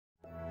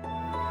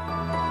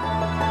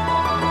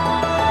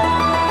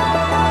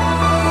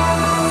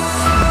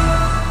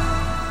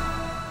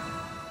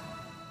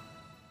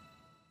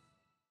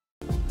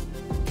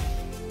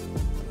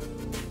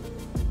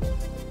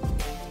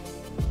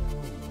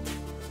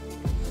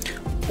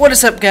What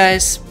is up,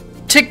 guys?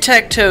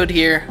 Tic-Tac-Toad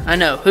here. I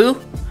know,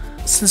 who?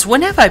 Since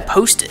when have I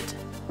posted?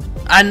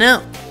 I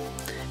know.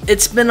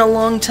 It's been a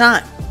long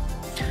time.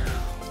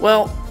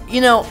 Well, you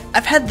know,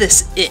 I've had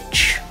this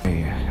itch. I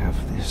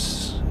have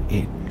this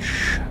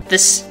itch.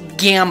 This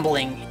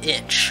gambling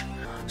itch.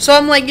 So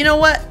I'm like, you know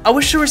what? I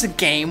wish there was a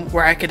game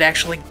where I could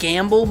actually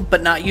gamble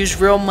but not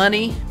use real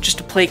money just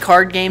to play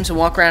card games and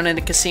walk around in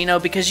a casino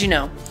because, you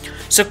know,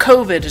 so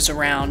COVID is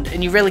around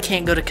and you really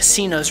can't go to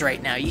casinos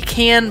right now. You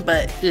can,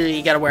 but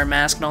you gotta wear a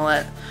mask and all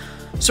that.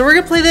 So we're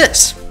gonna play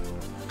this.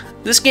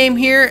 This game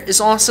here is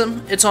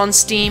awesome. It's on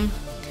Steam.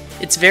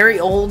 It's very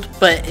old,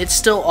 but it's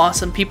still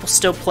awesome. People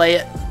still play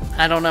it.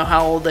 I don't know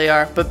how old they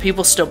are, but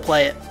people still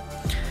play it.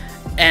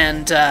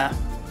 And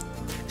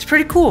it's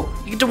pretty cool.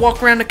 You get to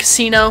walk around a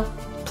casino,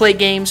 play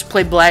games,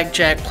 play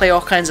blackjack, play all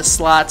kinds of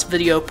slots,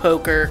 video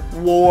poker,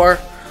 war,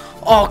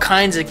 all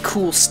kinds of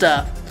cool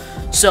stuff.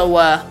 So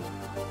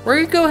we're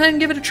gonna go ahead and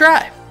give it a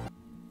try.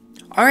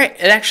 Alright,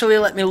 it actually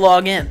let me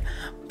log in.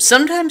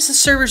 Sometimes the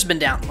server's been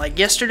down. Like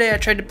yesterday I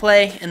tried to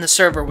play and the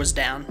server was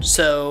down.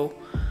 So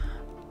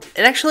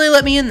it actually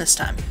let me in this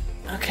time.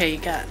 Okay, you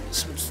got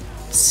some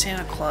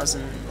Santa Claus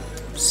and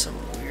some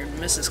weird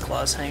Mrs.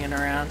 Claus hanging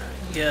around.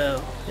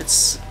 Yo,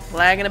 it's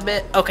lagging a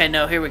bit. Okay,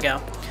 no, here we go.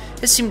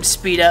 It seemed to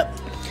speed up.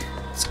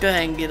 Let's go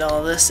ahead and get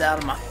all this out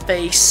of my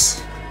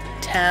face.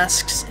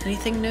 Tasks,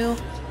 anything new?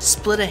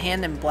 Split a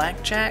hand in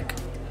blackjack?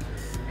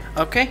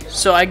 Okay,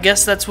 so I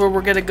guess that's where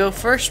we're gonna go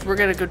first. We're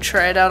gonna go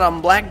try it out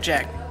on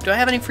blackjack. Do I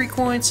have any free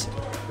coins?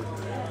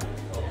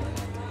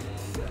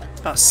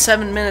 About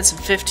 7 minutes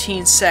and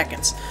 15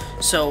 seconds.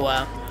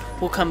 So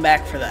we'll come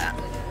back for that.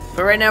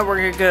 But right now we're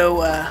gonna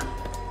go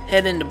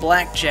head into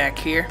blackjack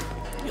here.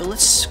 Yo,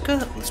 let's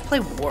play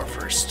war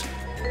first.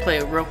 Play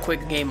a real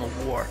quick game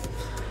of war.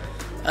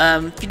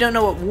 If you don't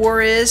know what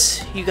war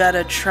is, you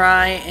gotta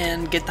try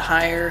and get the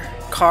higher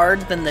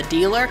card than the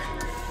dealer,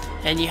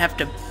 and you have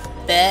to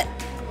bet.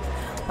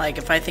 Like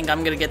if I think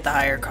I'm gonna get the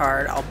higher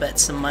card, I'll bet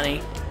some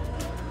money,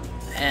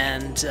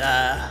 and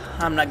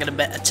I'm not gonna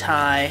bet a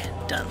tie.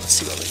 Done. Let's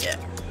see what we get.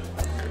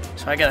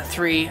 So I got a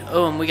 3.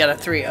 Oh, and we got a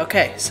 3.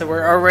 Okay, so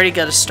we're already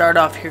gonna start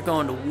off here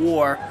going to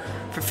war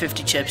for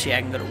 50 chips. Yeah,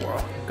 I can go to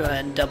war. Go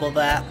ahead and double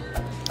that.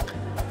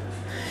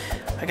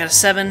 I got a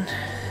 7.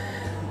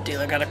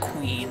 Dealer got a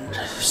queen.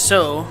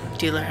 So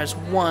dealer has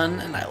 1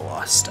 and I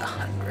lost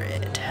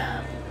 100.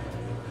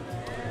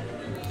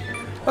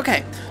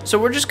 Okay, so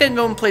we're just gonna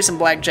go and play some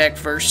blackjack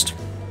first.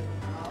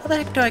 How the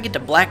heck do I get to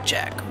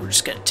blackjack? We're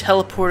just gonna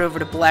teleport over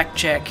to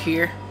blackjack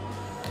here.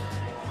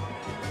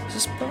 Is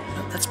this no,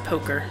 that's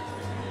poker.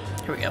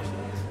 Here we go.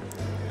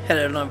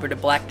 Headed over to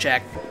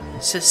blackjack.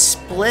 It says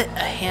split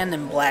a hand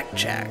in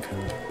blackjack.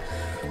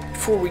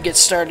 Before we get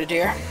started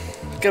here,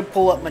 I'm gonna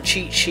pull up my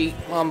cheat sheet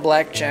on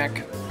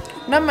blackjack.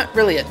 Not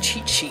really a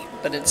cheat sheet,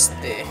 but it's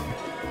the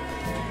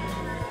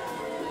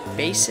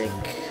basic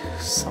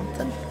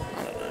something.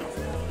 I don't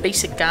know.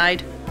 Basic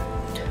guide.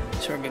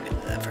 So we're gonna do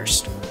that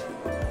first.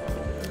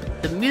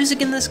 The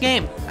music in this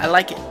game, I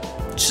like it.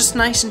 It's just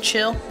nice and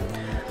chill.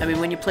 I mean,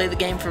 when you play the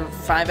game for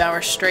 5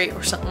 hours straight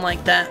or something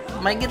like that,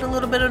 it might get a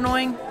little bit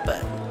annoying,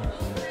 but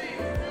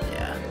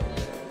yeah.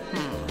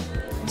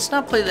 Let's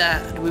not play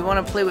that. Do we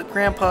want to play with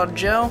Grandpa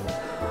Joe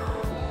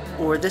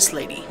or this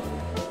lady?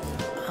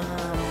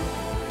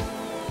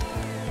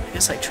 I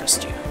guess I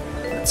trust you.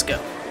 Let's go.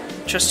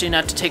 Trust you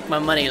not to take my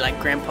money like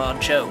Grandpa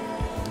Joe.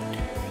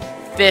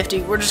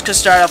 50. We're just gonna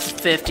start off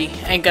with 50.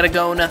 Ain't gotta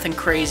go nothing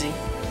crazy.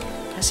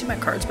 Can I see my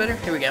cards better?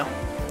 Here we go.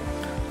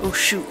 Oh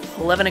shoot.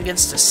 11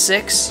 against a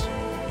 6.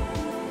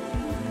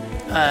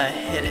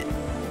 Hit it.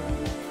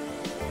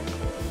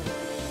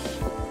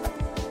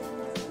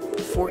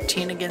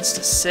 14 against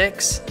a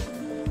 6.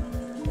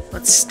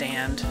 Let's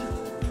stand.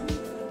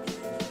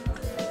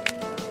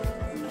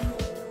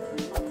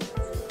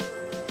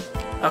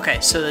 Okay,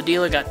 so the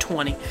dealer got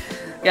 20.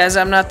 Guys,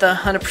 I'm not the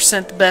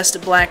 100% the best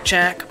at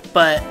blackjack,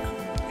 but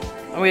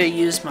I'm going to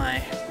use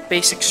my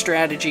basic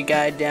strategy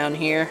guide down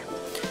here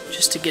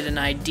just to get an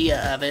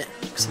idea of it,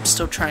 because I'm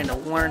still trying to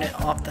learn it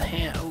off the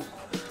hand. Oh,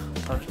 I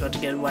thought I was about to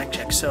get a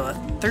blackjack. So a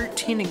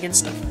 13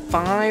 against a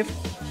 5.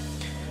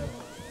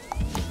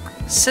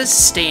 It says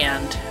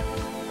stand.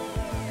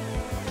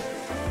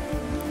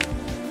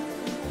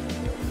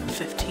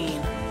 15.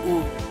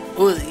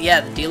 Ooh, yeah,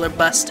 the dealer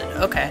busted.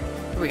 Okay,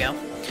 here we go.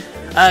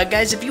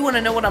 Guys, if you want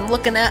to know what I'm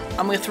looking at,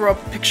 I'm going to throw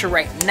up a picture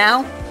right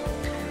now.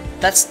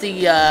 That's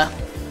the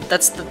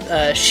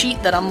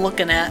sheet that I'm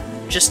looking at,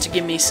 just to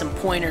give me some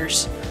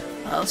pointers.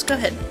 Let's go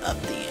ahead and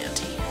up the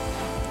ante.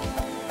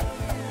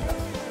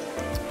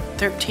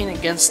 13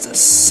 against a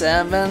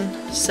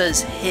 7.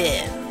 Says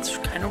hit. It's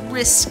kind of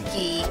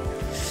risky.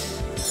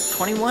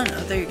 21.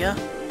 Oh, there you go.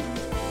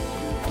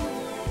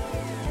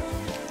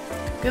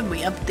 Good,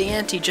 we upped the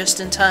ante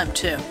just in time,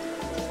 too.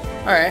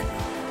 Alright.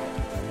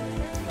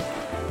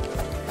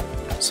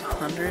 It's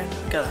 100.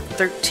 Got a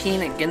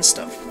 13 against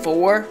a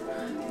 4.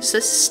 It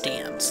says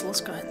stand, so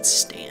let's go ahead and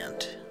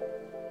stand.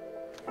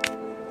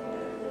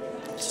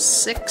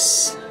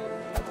 6,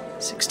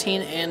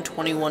 16, and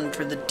 21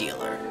 for the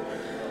dealer.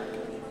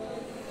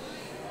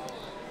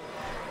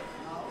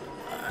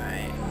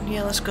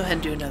 Yeah, let's go ahead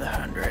and do another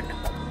 100.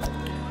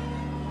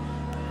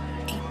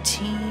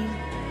 18.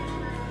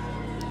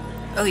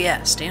 Oh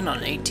yeah, stand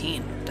on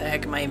 18. What the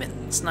heck am I even...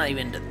 It's not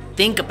even to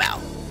think about.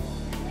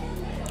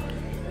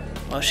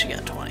 Well, she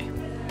got 20.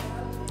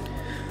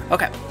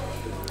 Okay.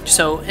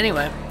 So,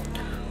 anyway.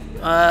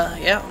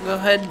 Yeah, go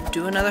ahead and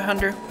do another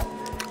 100.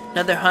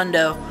 Another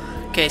hundo.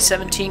 Okay,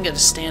 17, gotta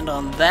stand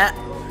on that.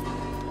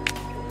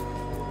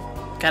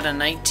 Got a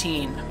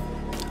 19.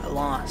 I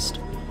lost.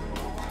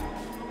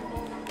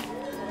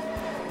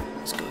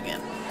 Let's go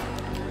again.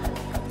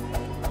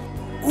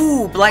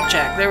 Ooh,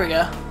 blackjack. There we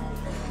go.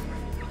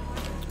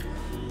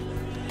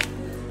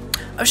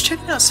 I was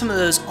checking out some of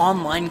those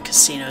online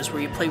casinos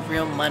where you play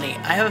real money.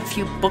 I have a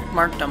few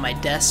bookmarked on my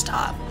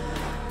desktop.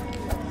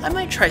 I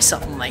might try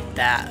something like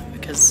that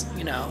because,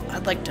 you know,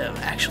 I'd like to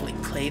actually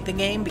play the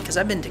game because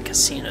I've been to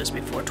casinos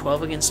before.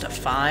 12 against a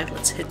 5.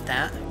 Let's hit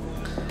that.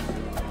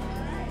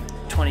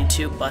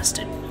 22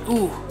 busted.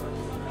 Ooh,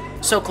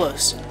 so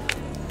close.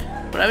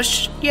 But I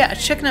was, yeah,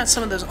 checking out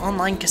some of those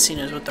online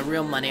casinos with the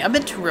real money. I've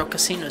been to real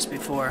casinos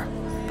before,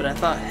 but I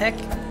thought, heck,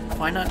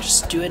 why not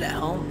just do it at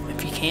home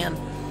if you can?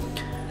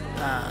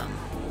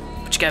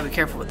 But you gotta be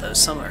careful with those.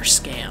 Some are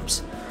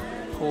scams.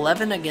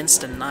 11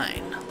 against a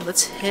 9.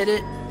 Let's hit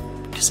it,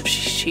 because if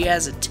she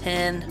has a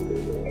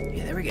 10,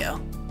 yeah, there we go.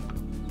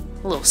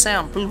 A little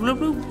sound. Bloop, bloop,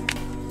 bloop.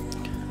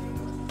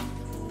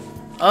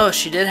 Oh,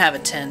 she did have a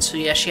 10, so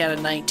yeah, she had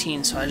a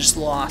 19, so I just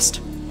lost.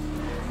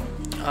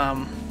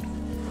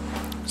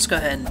 Let's go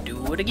ahead and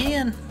do it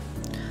again.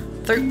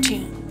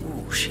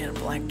 13. Ooh, she had a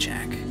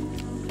blackjack.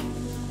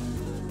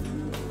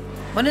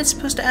 Wasn't it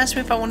supposed to ask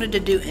me if I wanted to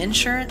do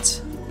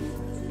insurance?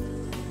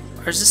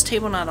 Or does this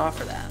table not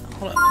offer that?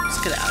 Hold on,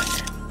 let's get out of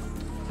here.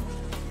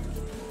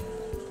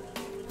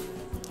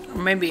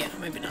 Or maybe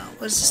not.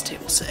 What does this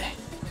table say?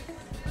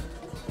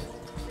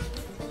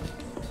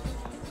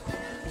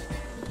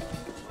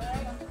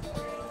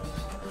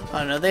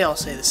 Oh no, they all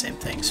say the same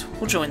things.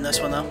 We'll join this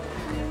one though.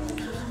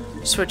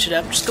 Switch it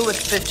up. Just go with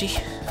 50.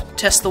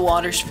 Test the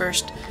waters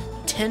first.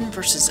 10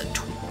 versus a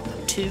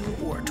 2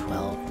 or a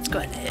 12. Let's go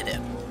ahead and hit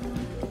it.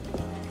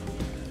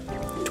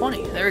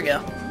 20. There we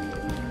go.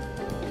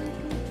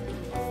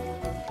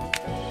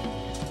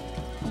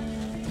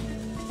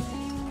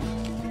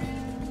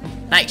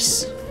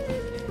 Nice.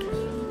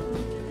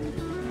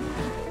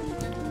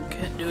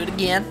 Okay, do it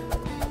again.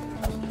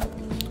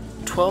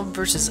 12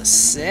 versus a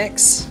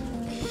 6.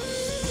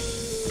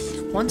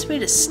 Wants me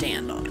to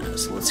stand on it,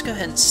 so let's go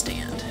ahead and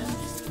stand.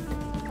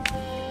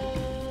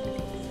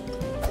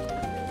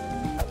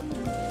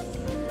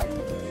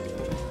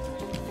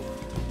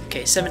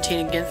 Okay,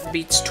 17 again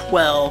beats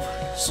 12,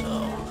 so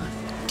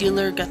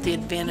dealer got the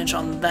advantage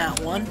on that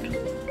one.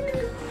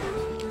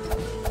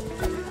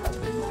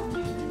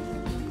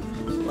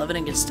 11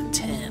 against a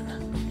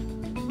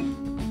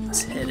 10.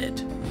 Let's hit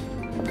it.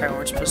 Probably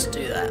weren't supposed to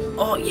do that.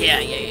 Oh, yeah.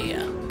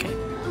 Okay,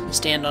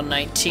 stand on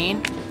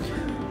 19.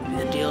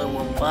 The dealer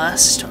will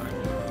bust.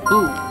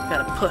 Ooh,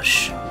 got a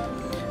push.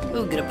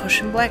 Ooh, get a push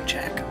in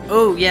blackjack.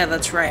 Oh, yeah,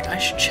 that's right. I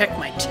should check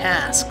my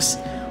tasks.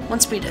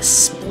 Wants me to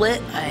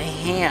split a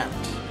hand.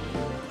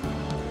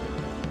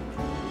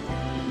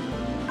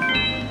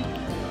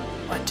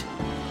 What?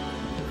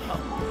 Oh.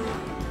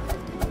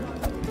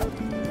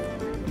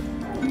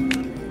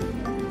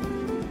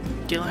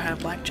 Dealer had a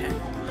blackjack.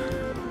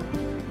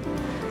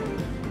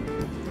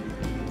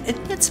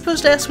 Isn't it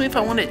supposed to ask me if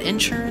I wanted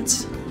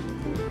insurance?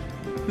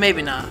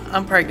 Maybe not.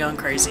 I'm probably going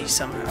crazy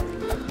somehow.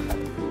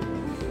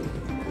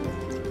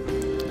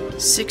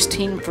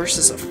 16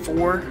 versus a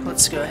 4.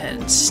 Let's go ahead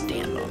and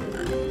stand on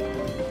that.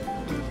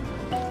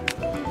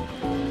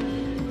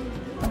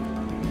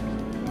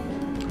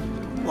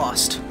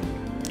 Lost.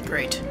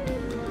 Great.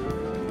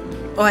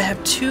 Oh, I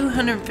have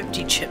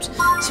 250 chips.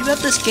 See, about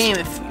this game,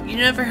 if you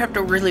never have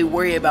to really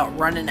worry about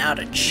running out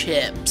of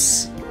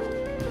chips.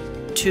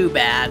 Too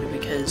bad,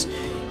 because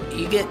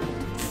you get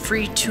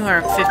free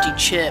 250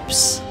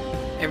 chips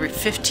every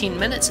 15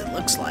 minutes, it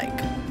looks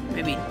like.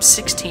 Maybe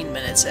 16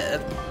 minutes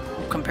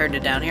compared to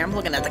down here. I'm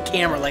looking at the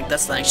camera like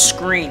that's the nice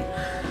screen.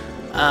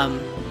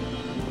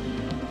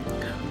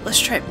 Let's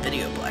try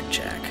video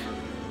blackjack.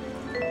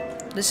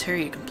 This here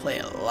you can play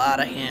a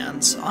lot of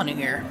hands on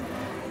here.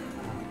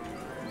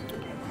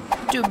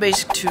 Do a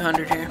basic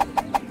 200 here.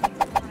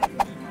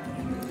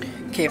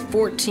 Okay,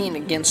 14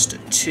 against a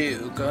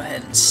 2. Go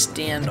ahead and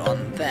stand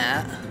on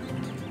that.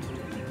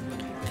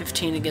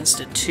 15 against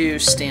a 2,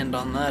 stand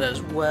on that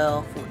as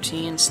well.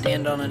 14,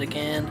 stand on it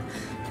again.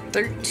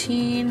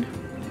 13,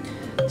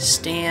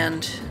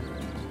 stand,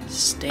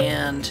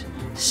 stand,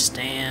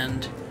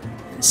 stand,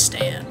 and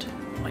stand.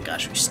 Oh my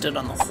gosh, we stood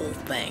on the whole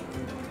thing.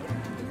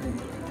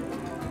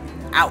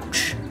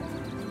 Ouch.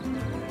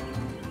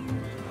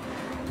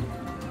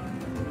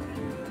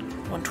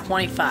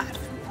 125.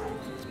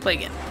 Let's play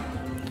again.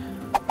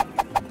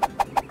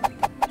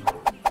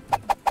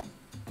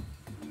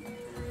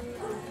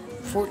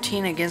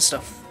 $14 against a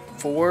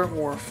 4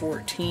 or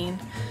 14,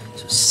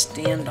 so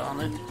stand on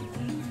it.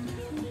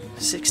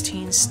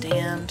 16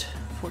 stand,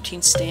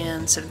 14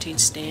 stand, 17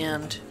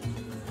 stand,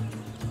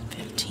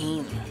 15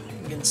 13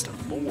 against a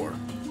 4.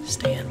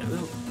 Stand.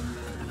 Ooh.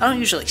 I don't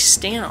usually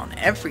stand on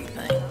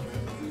everything.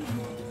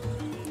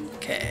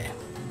 Okay.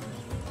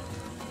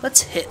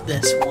 Let's hit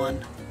this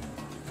one.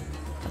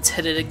 Let's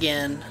hit it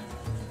again.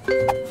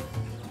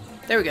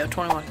 There we go,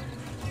 21.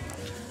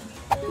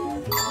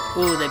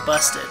 Ooh, they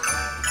busted.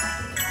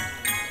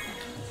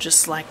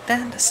 Just like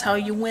that, that's how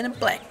you win a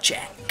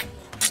blackjack.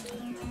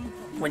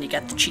 When you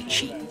got the cheat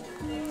sheet.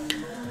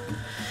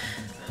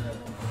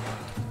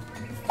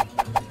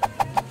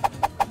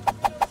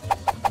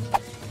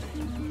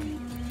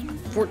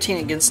 $14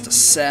 against a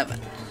 7.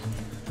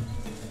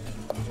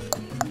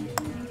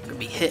 Gonna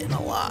be hitting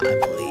a lot, I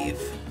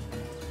believe.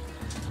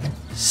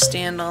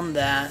 Stand on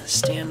that,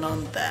 stand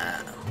on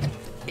that.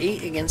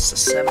 8 against a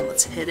 7,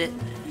 let's hit it.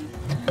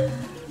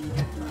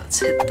 Let's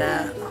hit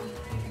that.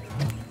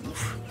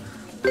 Oof.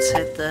 Let's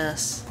hit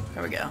this.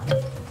 There we go.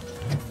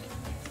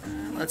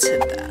 Let's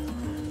hit that.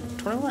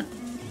 21.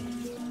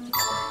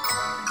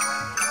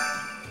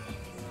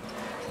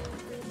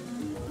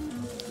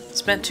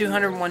 Spent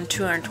 201,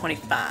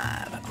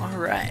 225.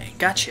 Alright,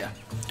 gotcha.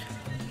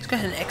 Let's go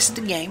ahead and exit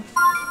the game.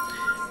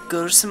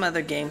 Go to some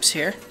other games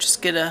here.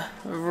 Just get a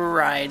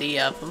variety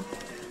of them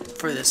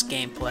for this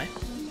gameplay.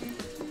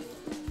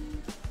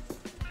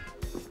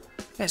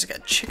 This guy's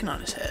got chicken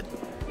on his head.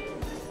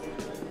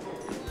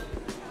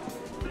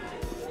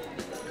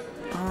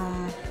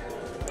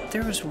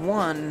 There was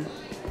one.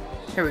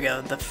 Here we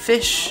go. The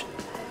fish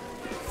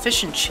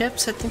and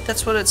chips, I think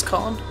that's what it's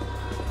called.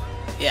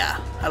 Yeah,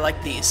 I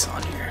like these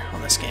on here,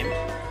 on this game.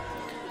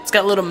 It's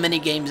got little mini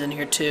games in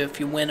here too if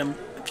you win them,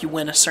 if you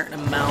win a certain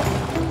amount.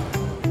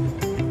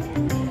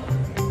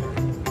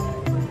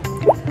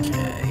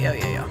 Okay,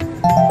 yeah.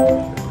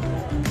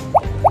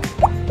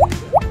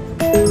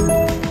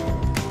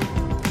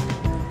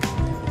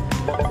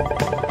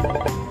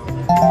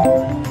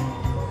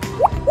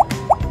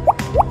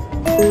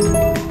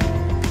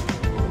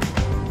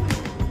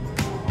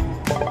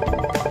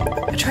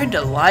 I tried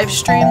to live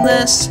stream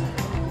this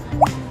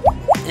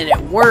and it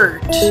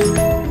worked,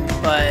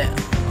 but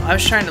I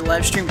was trying to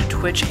live stream to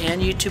Twitch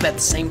and YouTube at the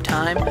same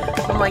time.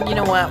 I'm like, you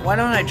know what, why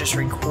don't I just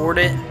record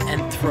it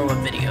and throw a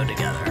video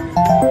together?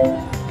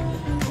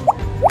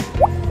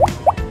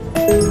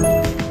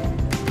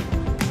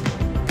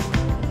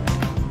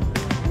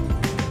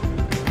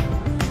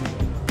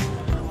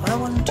 Well, that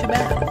wasn't too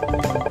bad.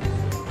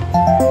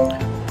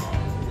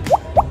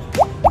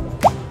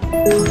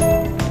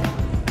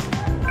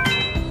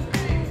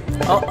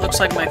 Oh, looks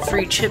like my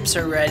free chips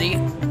are ready.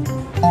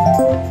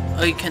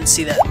 Oh, you couldn't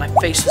see that. My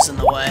face was in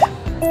the way.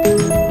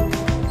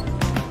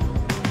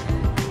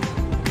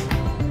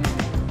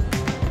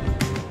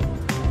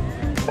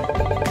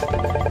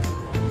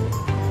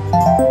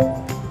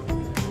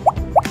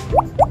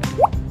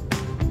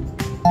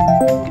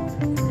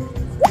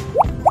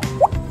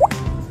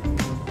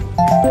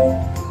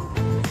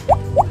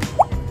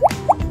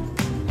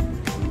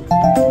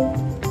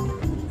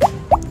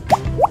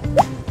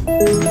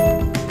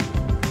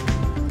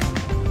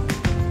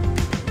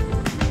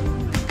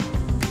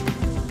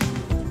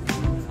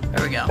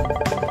 There we go.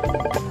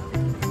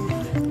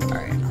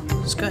 Alright,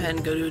 let's go ahead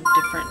and go to a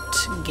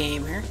different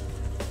game here.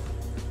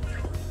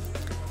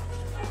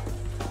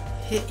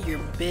 Hit your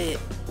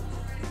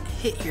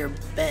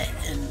bet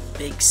and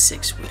big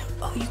 6-wheel.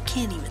 Oh, you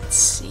can't even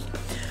see.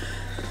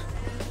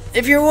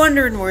 If you're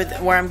wondering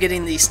where I'm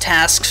getting these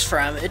tasks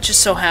from, it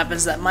just so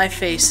happens that my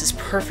face is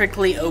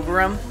perfectly over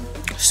them,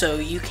 so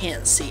you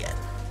can't see it.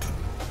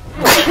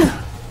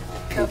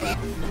 Okay,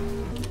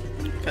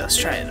 let's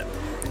try it.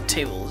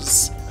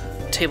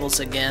 Tables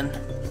again.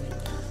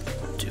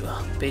 Do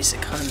a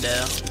basic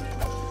hundo.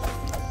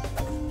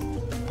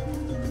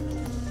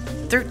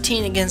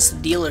 13 against the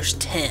dealer's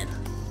 10.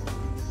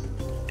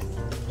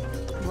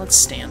 Let's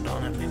stand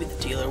on it. Maybe the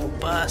dealer will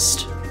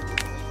bust.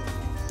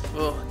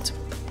 Oh, it's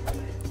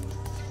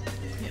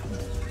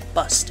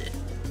busted.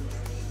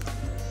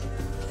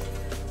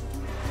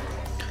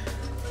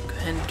 Go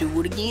ahead and do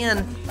it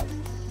again.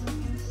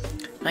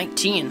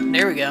 19.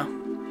 There we go.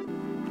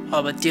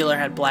 Oh, but dealer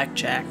had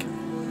blackjack.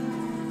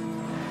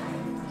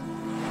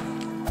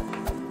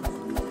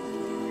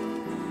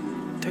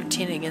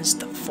 Against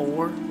the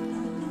 4.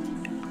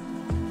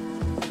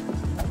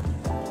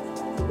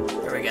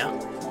 There we go.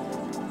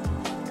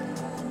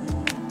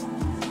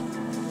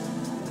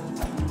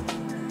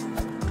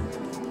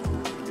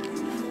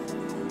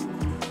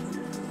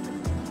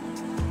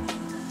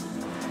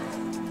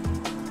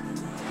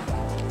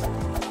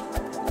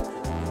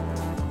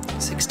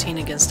 $16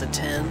 against a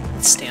 10.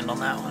 Let's stand on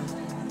that one.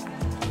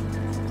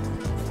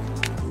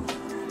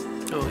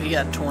 Oh, he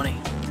got 20.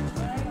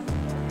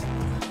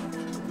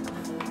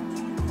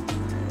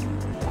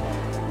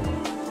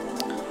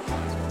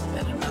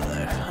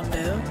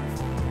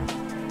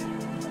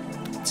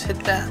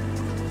 Hit that.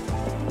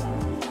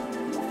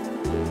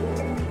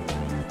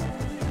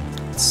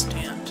 Let's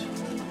stand.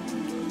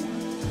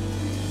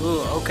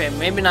 Ooh, okay,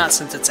 maybe not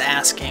since it's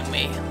asking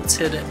me. Let's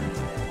hit it.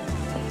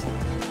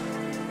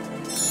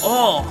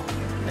 Oh,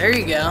 there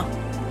you go.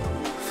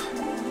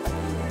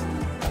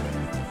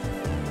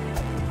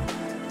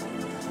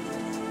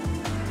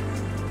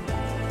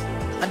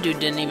 That dude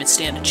didn't even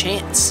stand a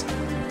chance.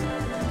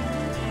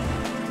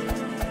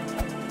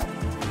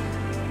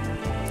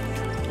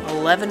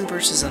 11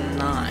 versus a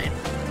 9.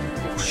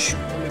 Oh, shoot.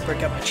 Let me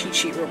break out my cheat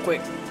sheet real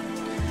quick.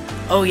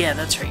 Oh yeah,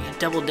 that's right. You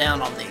double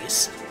down on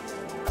these.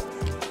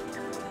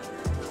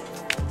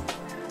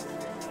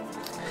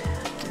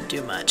 Didn't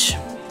do much.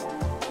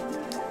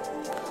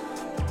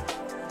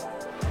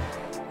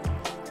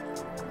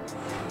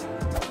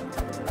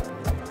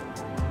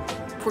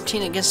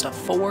 $14 against a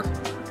 4.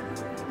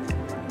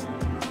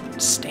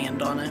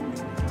 Stand on it.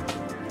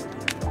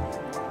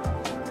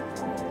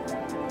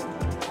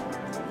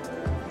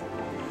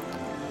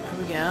 There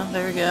we go.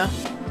 There we go.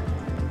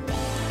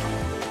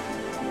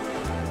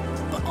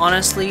 But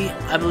honestly,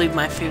 I believe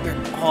my favorite...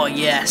 Oh,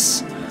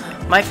 yes.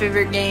 My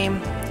favorite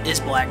game is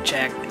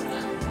Blackjack.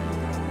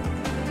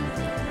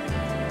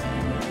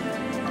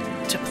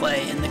 To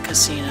play in the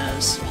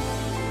casinos.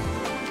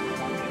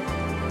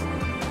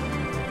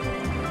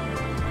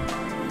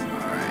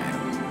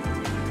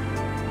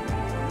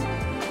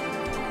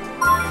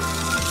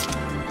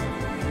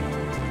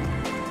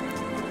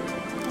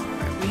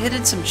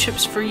 Hidden some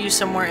chips for you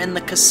somewhere in the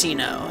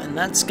casino, and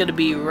that's gonna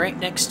be right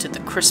next to the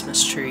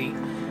Christmas tree.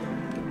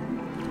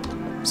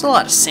 There's a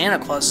lot of Santa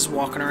Clauses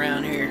walking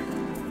around here.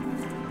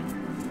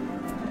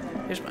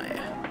 Here's my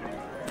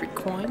free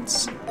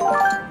coins.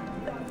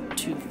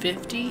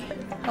 250.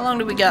 How long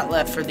do we got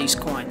left for these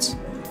coins?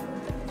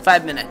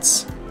 5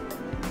 minutes.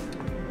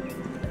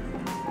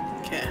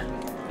 Okay.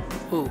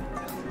 Ooh.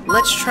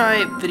 Let's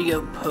try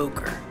video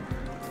poker.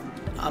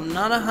 I'm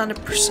not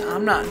 100%,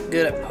 I'm not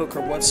good at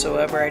poker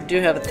whatsoever. I do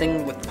have a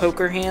thing with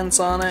poker hands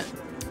on it.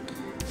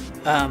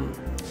 I'll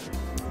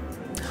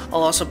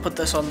also put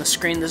this on the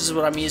screen. This is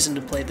what I'm using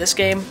to play this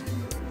game.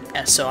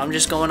 Yeah, so I'm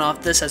just going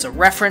off this as a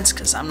reference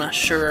because I'm not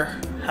sure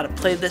how to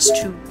play this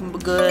too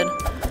good.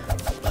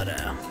 But,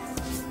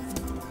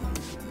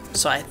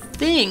 so I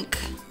think,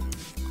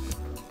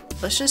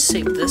 let's just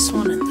save this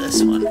one and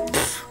this one.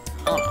 Pfft,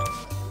 I don't know.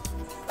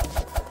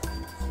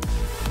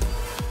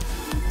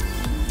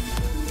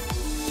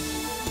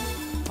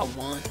 I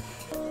won.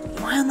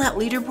 Am I on that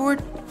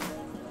leaderboard?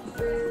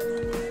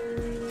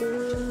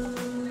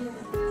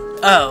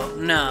 Oh,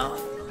 no.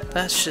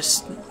 That's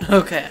just...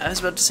 Okay, I was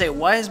about to say,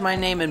 why is my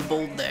name in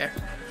bold there?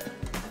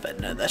 But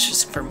no, that's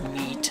just for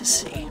me to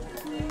see.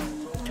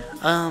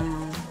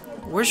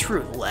 Where's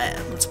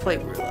Roulette? Let's play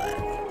Roulette.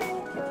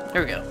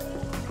 There we go.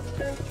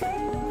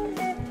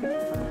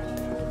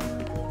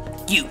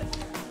 You.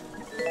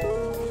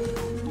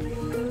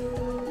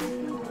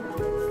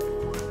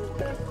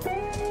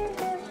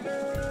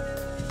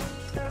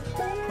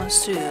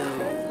 Let's do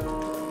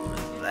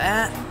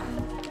that,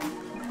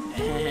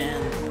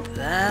 and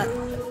that,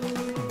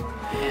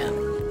 and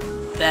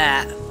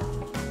that,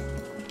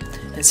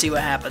 and see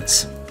what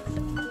happens.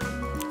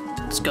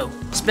 Let's go.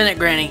 Spin it,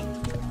 Granny.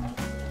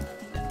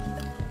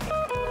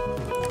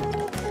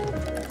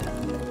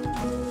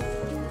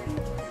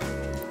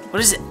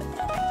 What is it?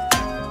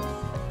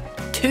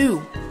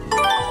 2.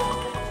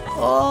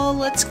 Oh,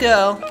 let's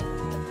go.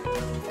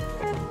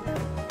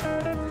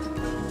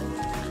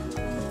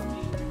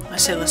 I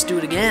say let's do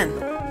it again.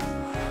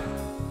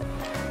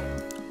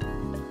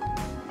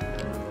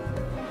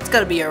 It's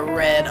gotta be a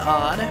red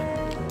odd.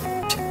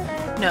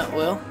 No, it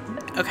will.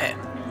 Okay.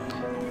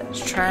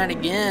 Let's try it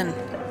again.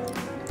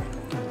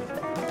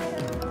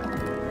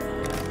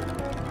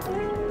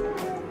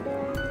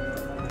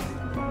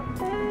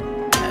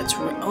 That's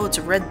oh, it's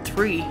a red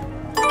 3.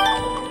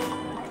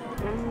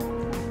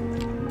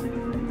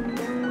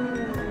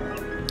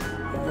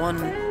 One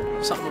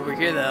something over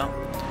here though.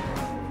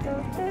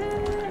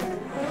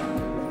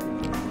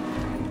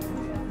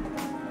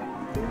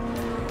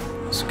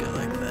 Let's go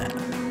like that.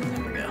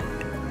 There we go.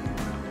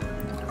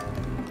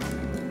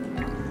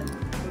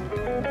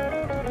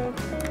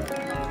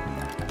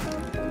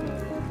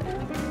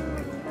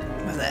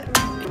 What's that?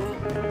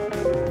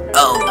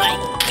 Oh my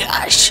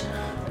gosh!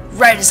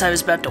 Right as I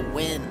was about to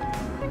win.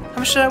 How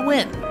much did I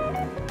win?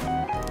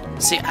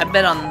 See, I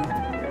bet on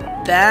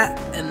that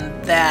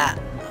and that.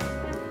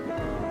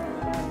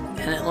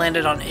 And it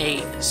landed on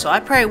 8. So I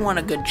probably won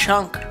a good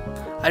chunk.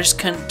 I just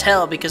couldn't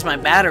tell because my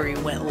battery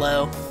went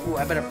low. Ooh,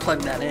 I better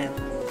plug that in.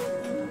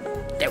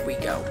 There we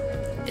go.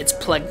 It's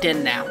plugged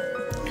in now.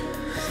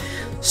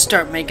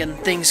 Start making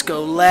things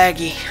go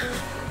laggy.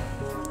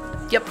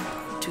 Yep,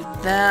 do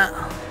that.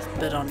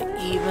 Bet on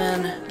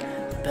even.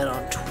 Bet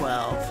on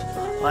 12.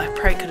 Well, I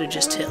probably could have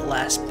just hit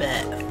last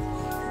bet.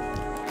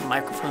 The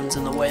microphone's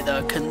in the way though,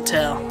 I couldn't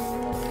tell.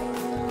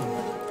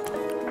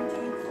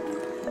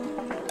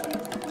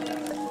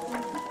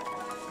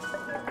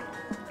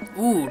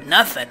 Ooh,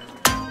 nothing.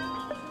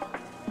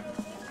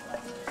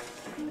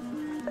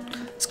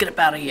 Let's get up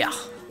out of here.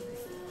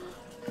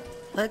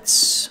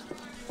 Let's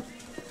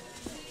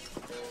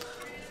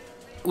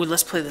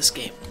play this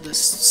game, this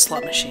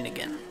slot machine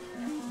again.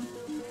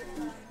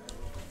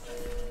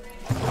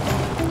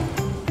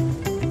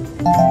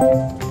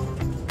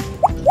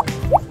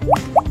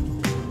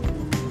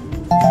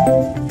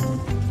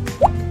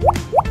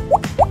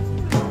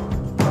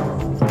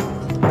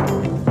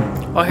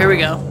 Oh, here we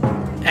go.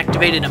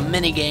 Activated a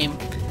mini game.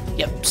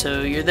 Yep,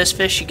 so you're this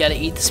fish, you gotta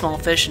eat the small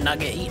fish and not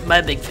get eaten by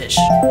a big fish.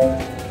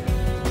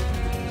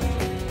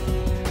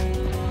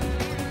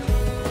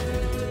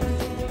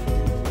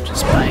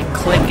 Just by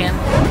clicking.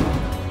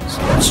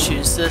 So let's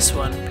choose this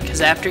one, because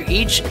after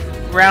each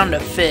round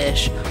of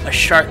fish, a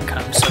shark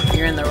comes, so if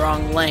you're in the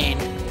wrong lane.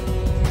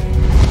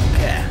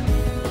 Okay.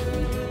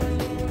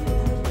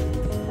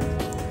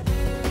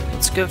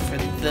 Let's go for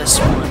this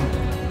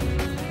one.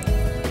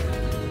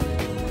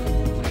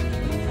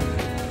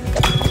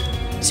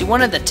 See,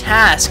 one of the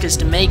tasks is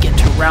to make it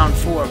to round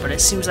 4, but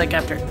it seems like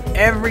after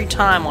every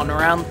time on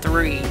round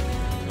 3,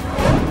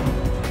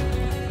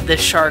 the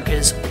shark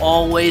is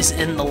always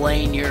in the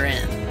lane you're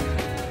in.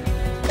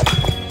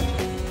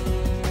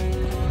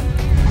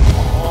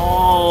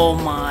 Oh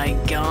my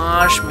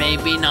gosh,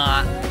 maybe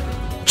not.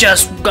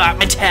 Just got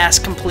my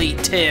task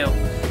complete too.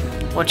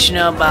 What you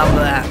know about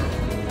that?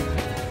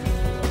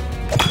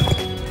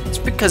 It's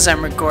because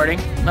I'm recording.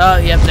 Oh,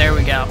 yep, there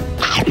we go.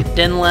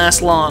 Didn't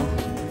last long.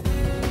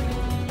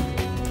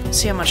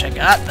 See how much I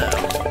got though.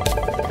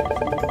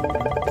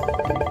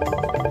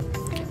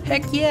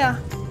 Heck yeah.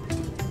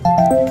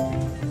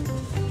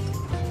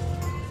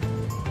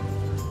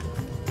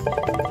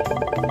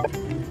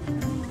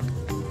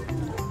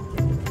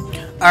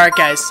 Alright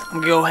guys, I'm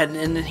gonna go ahead and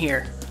end it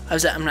here.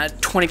 I'm at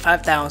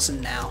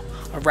 25,000 now.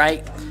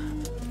 Alright?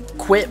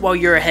 Quit while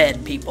you're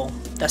ahead, people.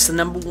 That's the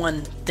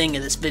 #1 thing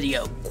of this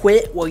video.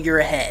 Quit while you're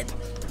ahead.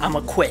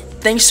 I'ma quit.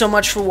 Thanks so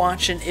much for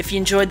watching. If you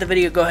enjoyed the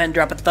video, go ahead and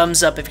drop a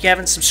thumbs up. If you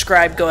haven't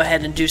subscribed, go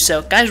ahead and do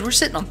so. Guys, we're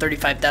sitting on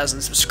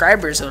 35,000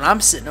 subscribers, and I'm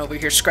sitting over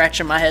here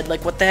scratching my head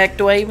like, what the heck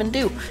do I even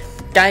do?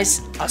 Guys,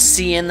 I'll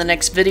see you in the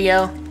next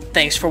video.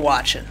 Thanks for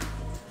watching.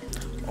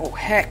 Oh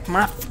heck,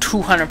 my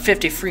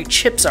 250 free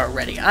chips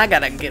already. I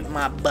gotta get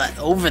my butt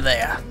over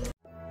there.